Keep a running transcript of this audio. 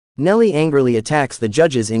Nelly angrily attacks the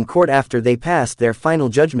judges in court after they passed their final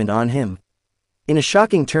judgment on him. In a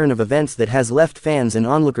shocking turn of events that has left fans and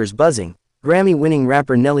onlookers buzzing, Grammy-winning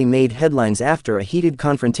rapper Nelly made headlines after a heated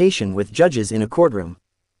confrontation with judges in a courtroom.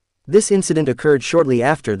 This incident occurred shortly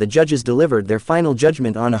after the judges delivered their final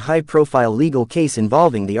judgment on a high-profile legal case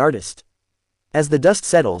involving the artist. As the dust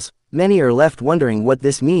settles, many are left wondering what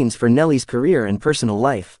this means for Nelly's career and personal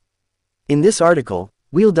life. In this article,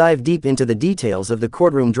 we'll dive deep into the details of the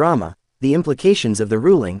courtroom drama, the implications of the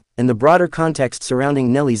ruling, and the broader context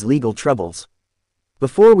surrounding Nelly's legal troubles.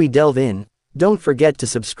 Before we delve in, don't forget to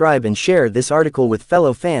subscribe and share this article with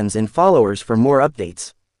fellow fans and followers for more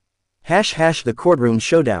updates. The courtroom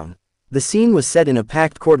showdown. The scene was set in a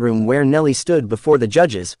packed courtroom where Nelly stood before the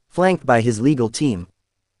judges, flanked by his legal team.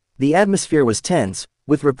 The atmosphere was tense,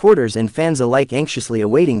 with reporters and fans alike anxiously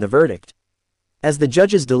awaiting the verdict. As the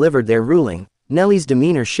judges delivered their ruling, Nelly's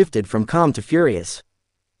demeanor shifted from calm to furious.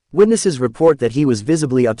 Witnesses report that he was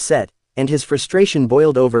visibly upset, and his frustration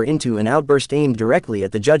boiled over into an outburst aimed directly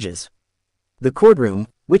at the judges. The courtroom,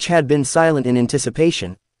 which had been silent in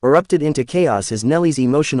anticipation, erupted into chaos as Nelly's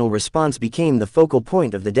emotional response became the focal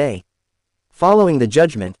point of the day. Following the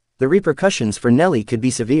judgment, the repercussions for Nelly could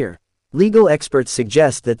be severe. Legal experts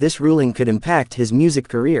suggest that this ruling could impact his music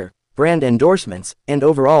career, brand endorsements, and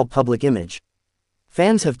overall public image.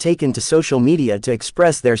 Fans have taken to social media to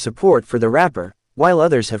express their support for the rapper, while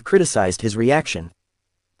others have criticized his reaction.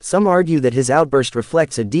 Some argue that his outburst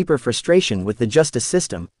reflects a deeper frustration with the justice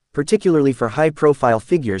system, particularly for high-profile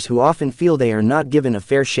figures who often feel they are not given a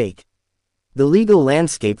fair shake. The legal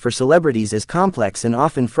landscape for celebrities is complex and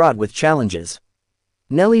often fraught with challenges.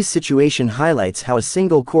 Nelly's situation highlights how a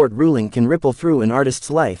single court ruling can ripple through an artist's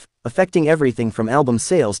life, affecting everything from album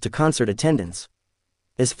sales to concert attendance.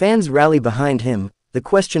 As fans rally behind him, the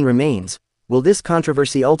question remains, will this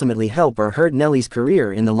controversy ultimately help or hurt Nelly's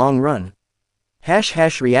career in the long run?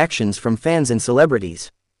 Reactions from fans and celebrities.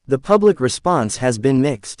 The public response has been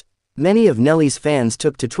mixed. Many of Nelly's fans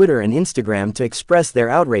took to Twitter and Instagram to express their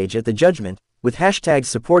outrage at the judgment, with hashtags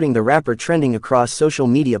supporting the rapper trending across social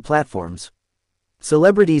media platforms.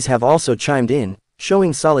 Celebrities have also chimed in,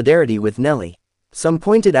 showing solidarity with Nelly. Some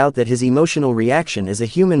pointed out that his emotional reaction is a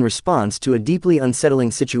human response to a deeply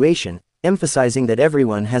unsettling situation, emphasizing that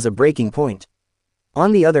everyone has a breaking point.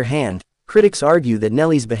 On the other hand, critics argue that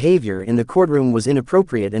Nelly's behavior in the courtroom was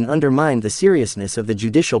inappropriate and undermined the seriousness of the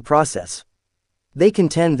judicial process. They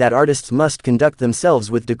contend that artists must conduct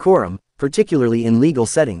themselves with decorum, particularly in legal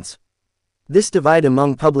settings. This divide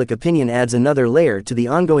among public opinion adds another layer to the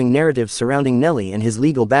ongoing narrative surrounding Nelly and his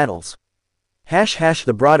legal battles.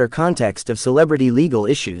 The broader context of celebrity legal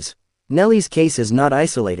issues. Nelly's case is not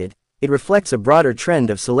isolated, it reflects a broader trend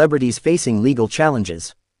of celebrities facing legal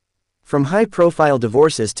challenges. From high-profile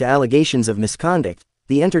divorces to allegations of misconduct,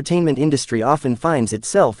 the entertainment industry often finds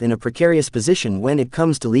itself in a precarious position when it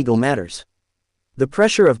comes to legal matters. The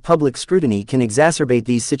pressure of public scrutiny can exacerbate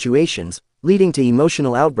these situations, leading to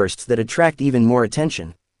emotional outbursts that attract even more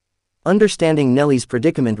attention. Understanding Nelly's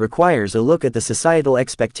predicament requires a look at the societal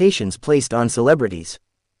expectations placed on celebrities.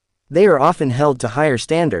 They are often held to higher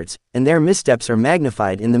standards, and their missteps are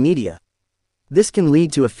magnified in the media. This can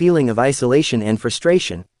lead to a feeling of isolation and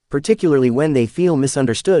frustration, particularly when they feel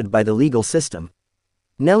misunderstood by the legal system.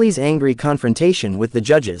 Nelly's angry confrontation with the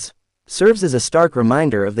judges serves as a stark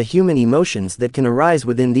reminder of the human emotions that can arise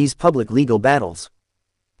within these public legal battles.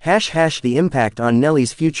 The impact on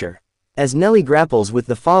Nelly's future. As Nelly grapples with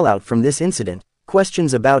the fallout from this incident,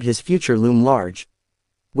 questions about his future loom large.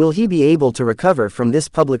 Will he be able to recover from this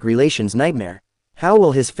public relations nightmare? How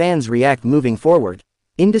will his fans react moving forward?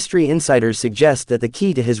 Industry insiders suggest that the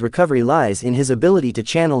key to his recovery lies in his ability to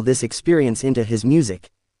channel this experience into his music.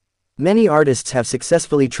 Many artists have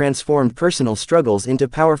successfully transformed personal struggles into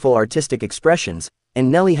powerful artistic expressions, and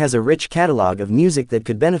Nelly has a rich catalog of music that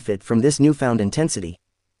could benefit from this newfound intensity.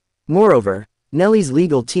 Moreover, Nelly's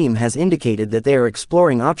legal team has indicated that they are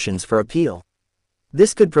exploring options for appeal.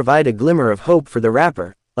 This could provide a glimmer of hope for the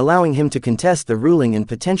rapper, allowing him to contest the ruling and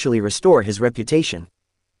potentially restore his reputation.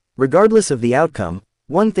 Regardless of the outcome,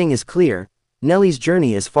 one thing is clear, Nelly's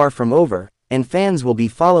journey is far from over, and fans will be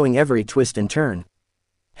following every twist and turn.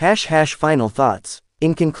 Final thoughts.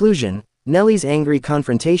 In conclusion, Nelly's angry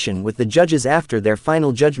confrontation with the judges after their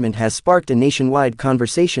final judgment has sparked a nationwide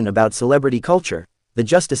conversation about celebrity culture, the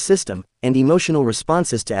justice system, and emotional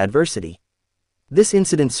responses to adversity. This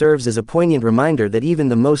incident serves as a poignant reminder that even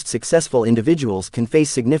the most successful individuals can face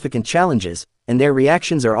significant challenges, and their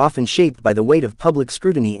reactions are often shaped by the weight of public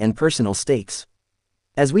scrutiny and personal stakes.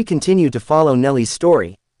 As we continue to follow Nelly's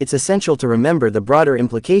story, it's essential to remember the broader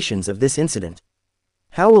implications of this incident.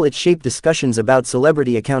 How will it shape discussions about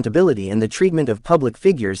celebrity accountability and the treatment of public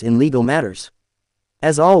figures in legal matters?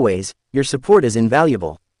 As always, your support is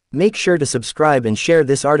invaluable. Make sure to subscribe and share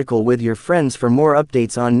this article with your friends for more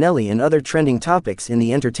updates on Nelly and other trending topics in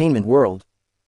the entertainment world.